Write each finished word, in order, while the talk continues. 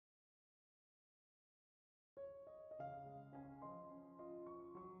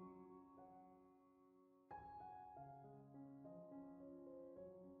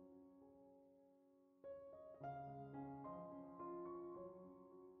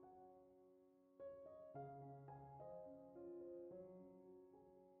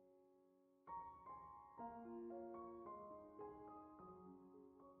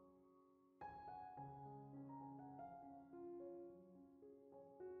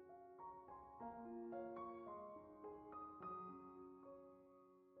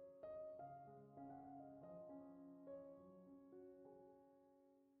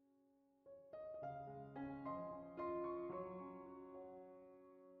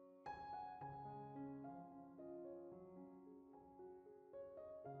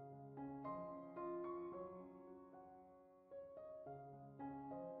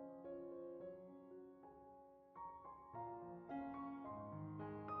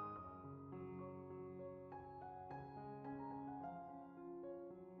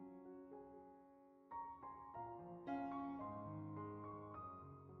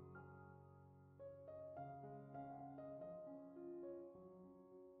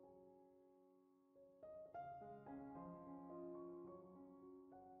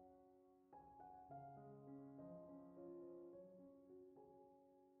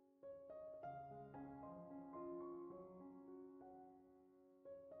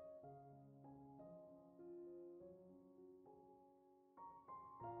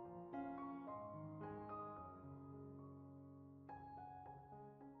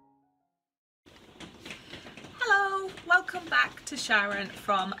welcome back to Sharon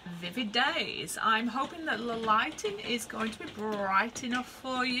from Vivid Days. I'm hoping that the lighting is going to be bright enough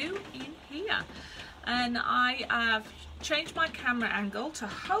for you in here. And I have changed my camera angle to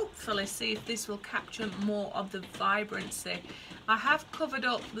hopefully see if this will capture more of the vibrancy. I have covered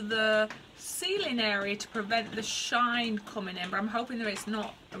up the ceiling area to prevent the shine coming in, but I'm hoping that it's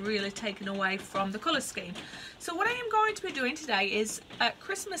not really taken away from the colour scheme. So what I am going to be doing today is, at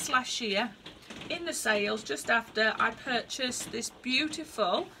Christmas last year, in the sales just after, I purchased this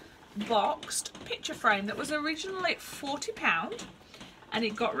beautiful boxed picture frame that was originally £40 and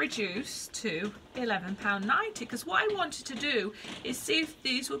it got reduced to £11.90 because what I wanted to do is see if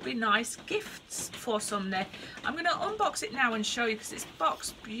these would be nice gifts for somebody. I'm going to unbox it now and show you because it's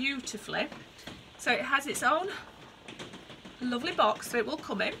boxed beautifully. So it has its own lovely box that it will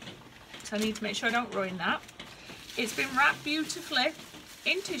come in, so I need to make sure I don't ruin that. It's been wrapped beautifully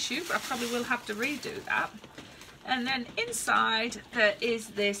in tissue, but I probably will have to redo that. And then inside there is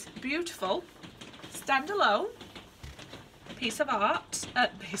this beautiful standalone piece of art,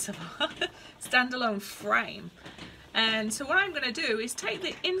 standalone frame. And so what I'm going to do is take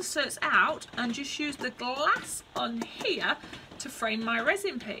the inserts out and just use the glass on here to frame my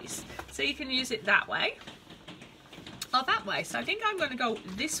resin piece. So you can use it that way or that way. So I think I'm going to go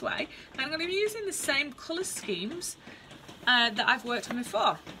this way. I'm going to be using the same colour schemes that I've worked on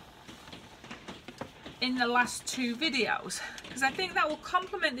before in the last two videos, because I think that will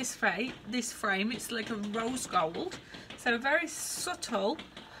complement this frame. It's like a rose gold, so a very subtle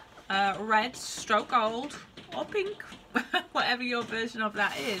red stroke gold or pink, whatever your version of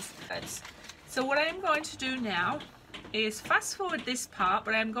that is. So what I'm going to do now is fast forward this part,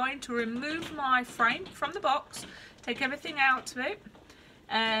 but I'm going to remove my frame from the box, take everything out of it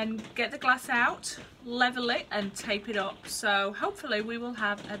and get the glass out, level it and tape it up. So hopefully we will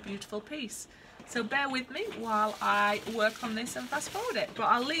have a beautiful piece. So bear with me while I work on this and fast forward it, but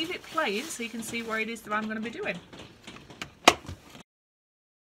I'll leave it playing so you can see where it is that I'm going to be doing.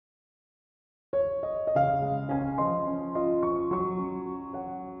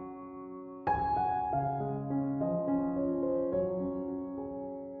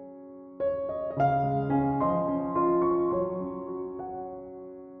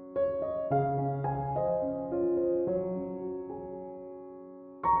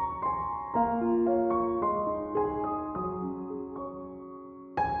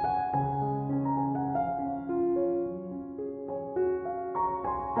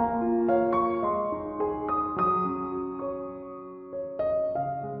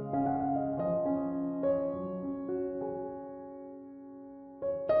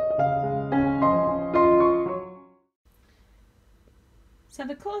 So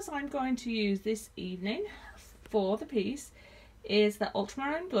the colours I'm going to use this evening for the piece is the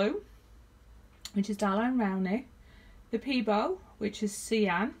ultramarine blue, which is Darling Rowney, the Peebo, which is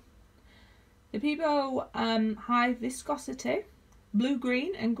cyan, the Peebo high viscosity, blue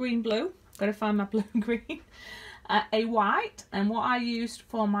green and green blue, gotta find my blue green, a white, and what I used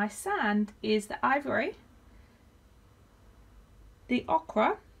for my sand is the ivory, the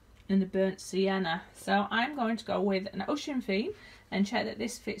ochre and the burnt sienna. So I'm going to go with an ocean theme and check that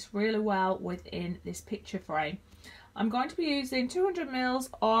this fits really well within this picture frame. I'm going to be using 200 ml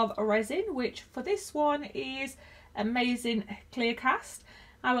of resin, which for this one is Amazing Clear Cast.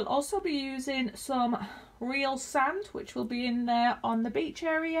 I will also be using some real sand, which will be in there on the beach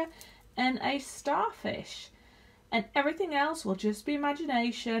area, and a starfish. And everything else will just be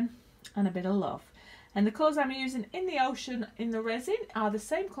imagination and a bit of love. And the colours I'm using in the ocean in the resin are the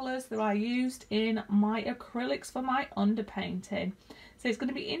same colours that I used in my acrylics for my underpainting. So it's going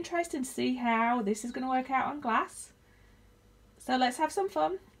to be interesting to see how this is going to work out on glass. So let's have some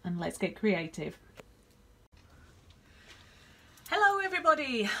fun and let's get creative. Hello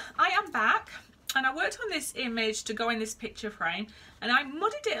everybody, I am back and I worked on this image to go in this picture frame and I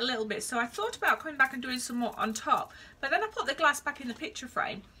muddied it a little bit, so I thought about coming back and doing some more on top, but then I put the glass back in the picture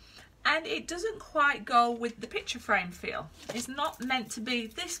frame and it doesn't quite go with the picture frame feel. It's not meant to be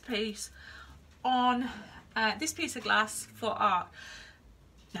this piece on this piece of glass for art.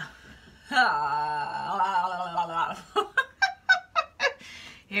 No.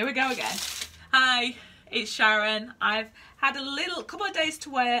 Here we go again. Hi, it's Sharon. I've had a couple of days to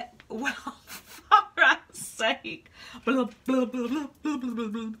wear, well, for God's sake. Blah, blah, blah, blah, blah, blah,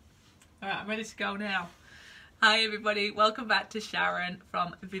 blah. All right, I'm ready to go now. Hi everybody, welcome back to Sharon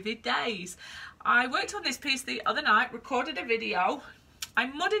from Vivid Days. I worked on this piece the other night, recorded a video. I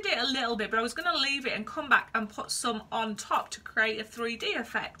muddied it a little bit, but I was going to leave it and come back and put some on top to create a 3D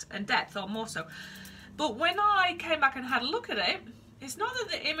effect and depth, or more so. But when I came back and had a look at it, it's not that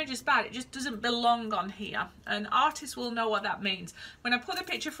the image is bad, it just doesn't belong on here, and artists will know what that means. When I put the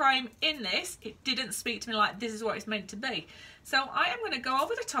picture frame in this, it didn't speak to me like this is what it's meant to be. So I am going to go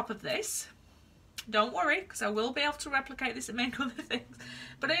over the top of this. Don't worry, because I will be able to replicate this and make other things,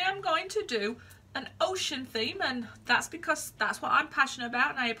 but I am going to do an ocean theme, and that's because that's what I'm passionate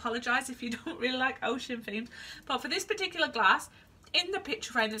about, and I apologise if you don't really like ocean themes, but for this particular glass in the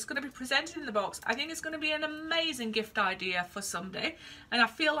picture frame that's going to be presented in the box, I think it's going to be an amazing gift idea for somebody, and I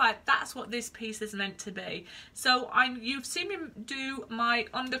feel like that's what this piece is meant to be. So you've seen me do my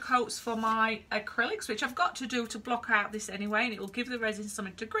undercoats for my acrylics, which I've got to do to block out this anyway, and it will give the resin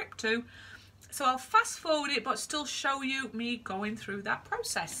something to grip to. So I'll fast forward it but still show you me going through that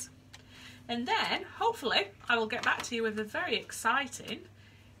process, and then hopefully I will get back to you with a very exciting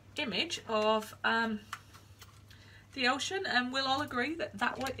image of the ocean, and we'll all agree that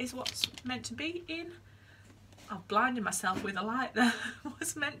that is what's meant to be in. I've blinded myself with a light there.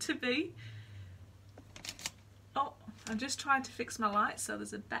 What's meant to be. Oh, I'm just trying to fix my light so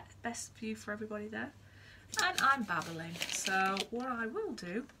there's a best view for everybody there. And I'm babbling, so what I will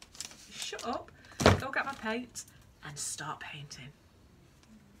do is shut up, go get my paint and start painting.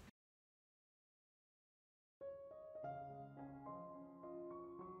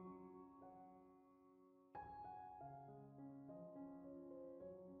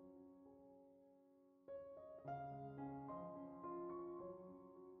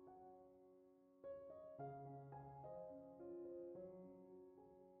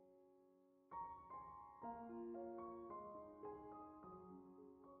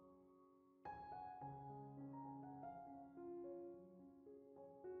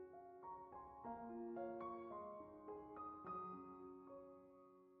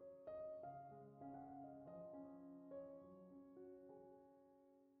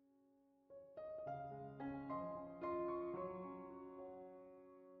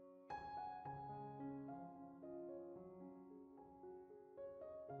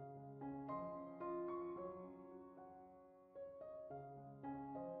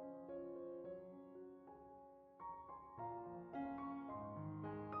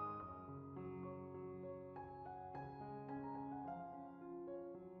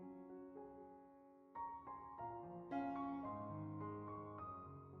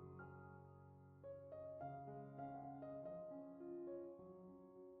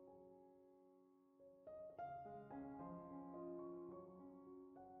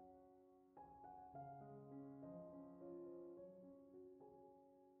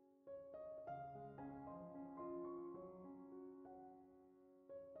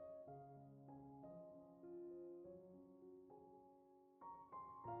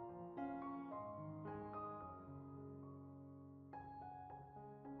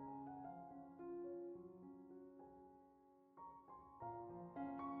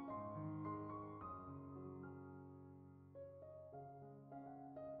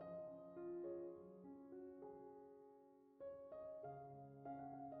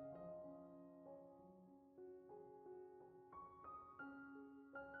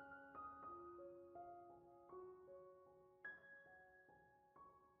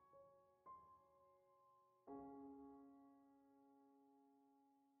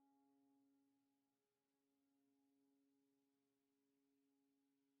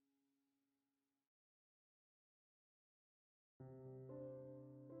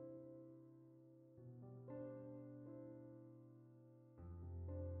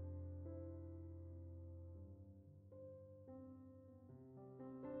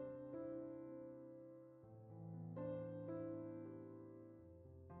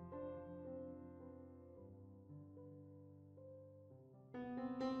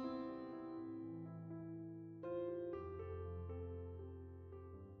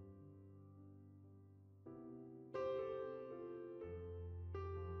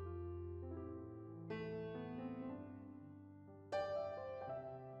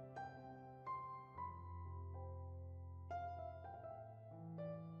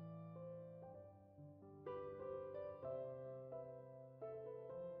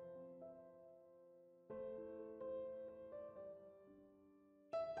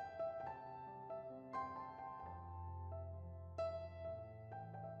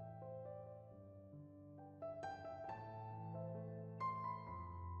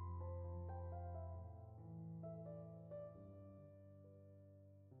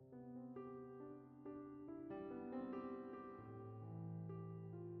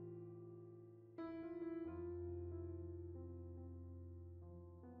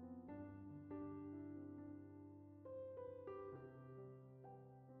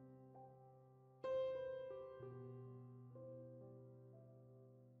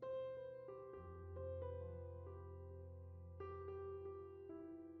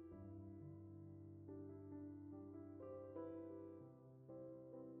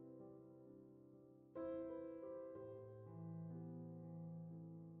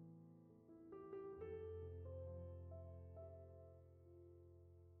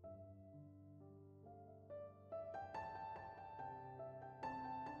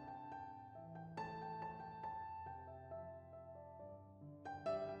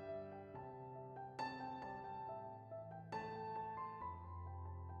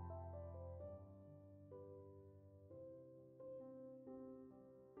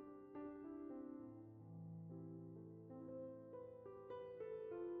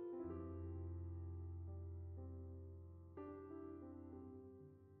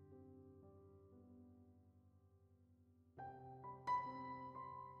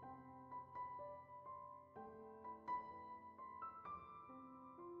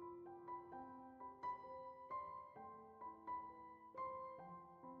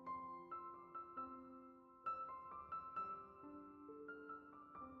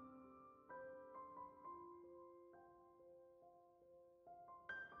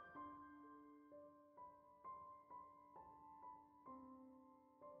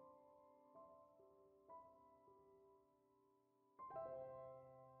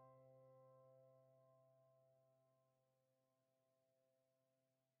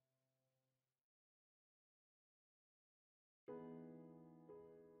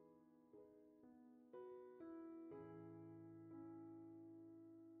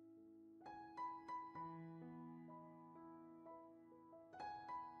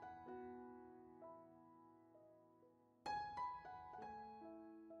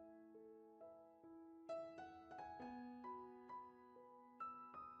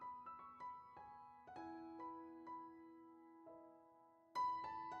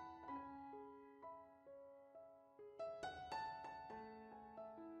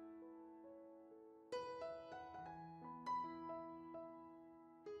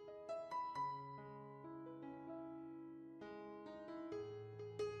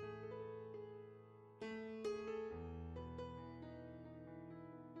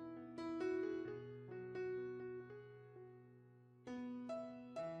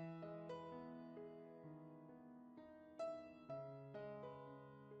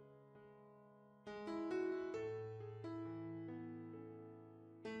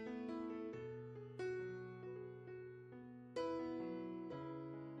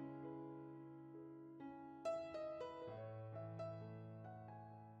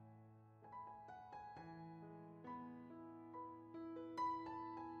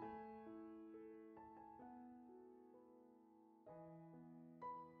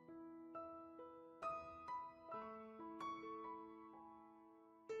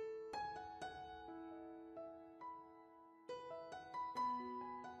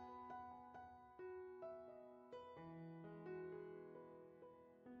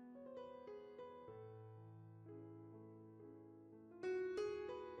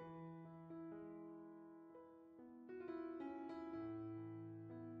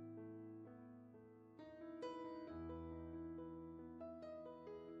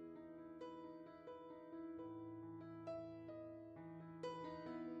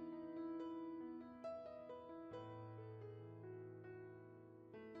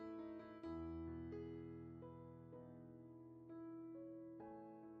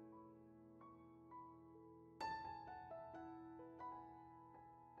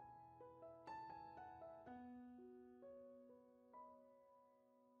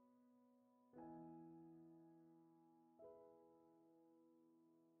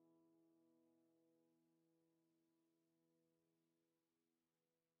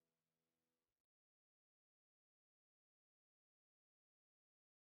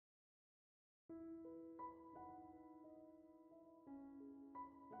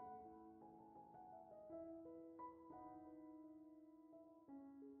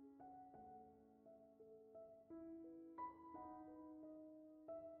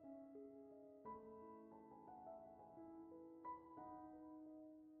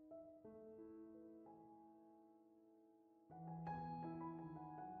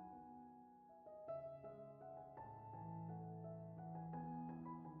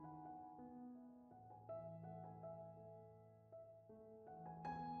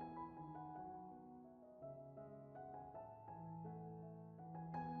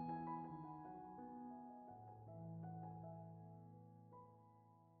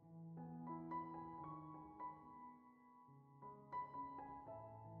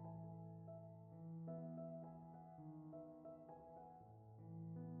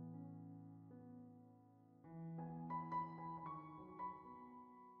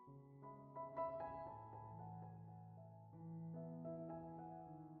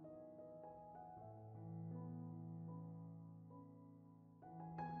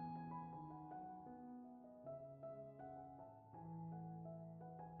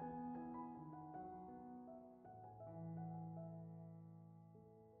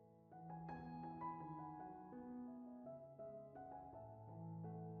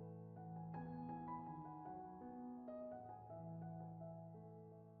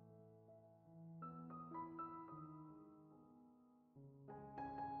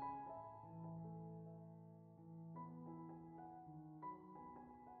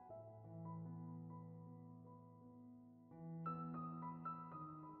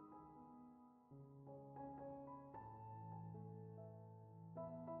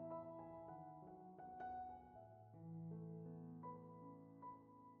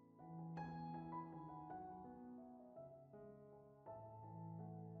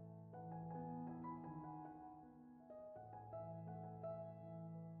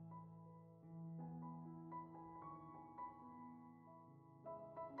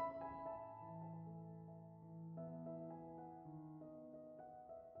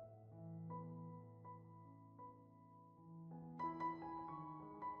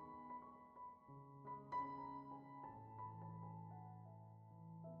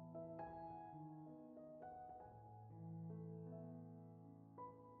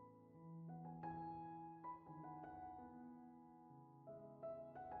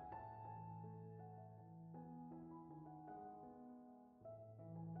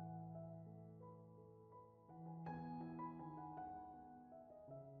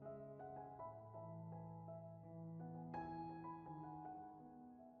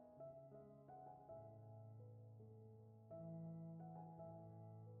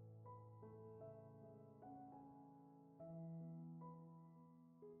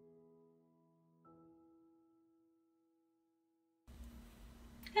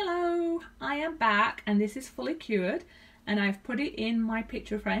 Hello, I am back and this is fully cured and I've put it in my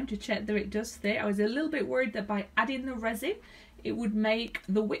picture frame to check that it does fit. I was a little bit worried that by adding the resin it would make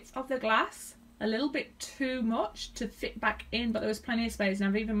the width of the glass a little bit too much to fit back in, but there was plenty of space and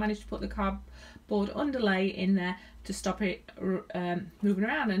I've even managed to put the cardboard underlay in there to stop it moving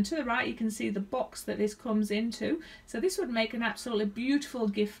around. And to the right you can see the box that this comes into, so this would make an absolutely beautiful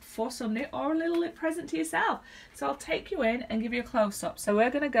gift for somebody or a little present to yourself. So I'll take you in and give you a close-up. So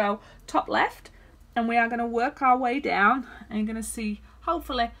we're going to go top left and we are going to work our way down and you're going to see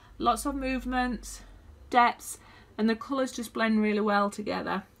hopefully lots of movements, depths, and the colours just blend really well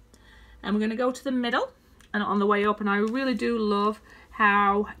together. And we're going to go to the middle and on the way up, and I really do love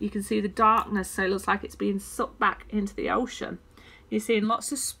how you can see the darkness, so it looks like it's being sucked back into the ocean. You're seeing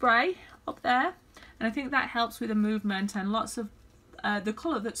lots of spray up there and I think that helps with the movement and lots of the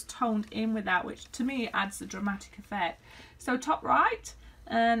colour that's toned in with that, which to me adds a dramatic effect. So top right,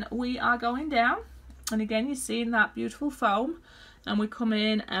 and we are going down, and again you're seeing that beautiful foam, and we come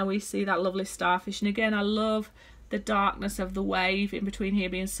in and we see that lovely starfish, and again I love the darkness of the wave in between here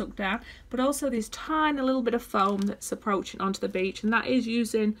being sucked down, but also this tiny little bit of foam that's approaching onto the beach, and that is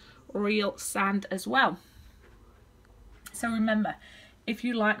using real sand as well. So remember, if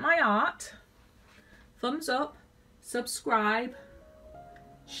you like my art, thumbs up, subscribe,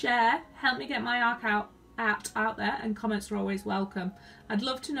 share, help me get my art out there, and comments are always welcome. I'd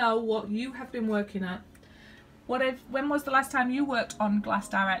love to know what you have been working at. When was the last time you worked on glass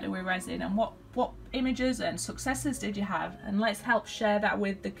directly with resin, and what images and successes did you have? And let's help share that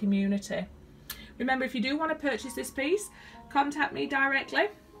with the community. Remember, if you do want to purchase this piece, contact me directly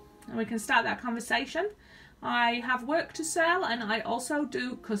and we can start that conversation. I have work to sell and I also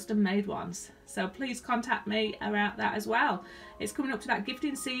do custom made ones, so please contact me about that as well. It's coming up to that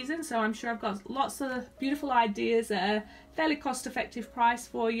gifting season, so I'm sure I've got lots of beautiful ideas at a fairly cost effective price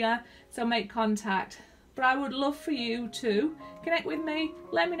for you, so make contact. But I would love for you to connect with me,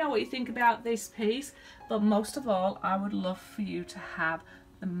 let me know what you think about this piece, but most of all I would love for you to have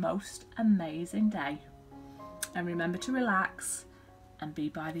the most amazing day. And remember to relax and be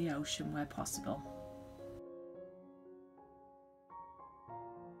by the ocean where possible.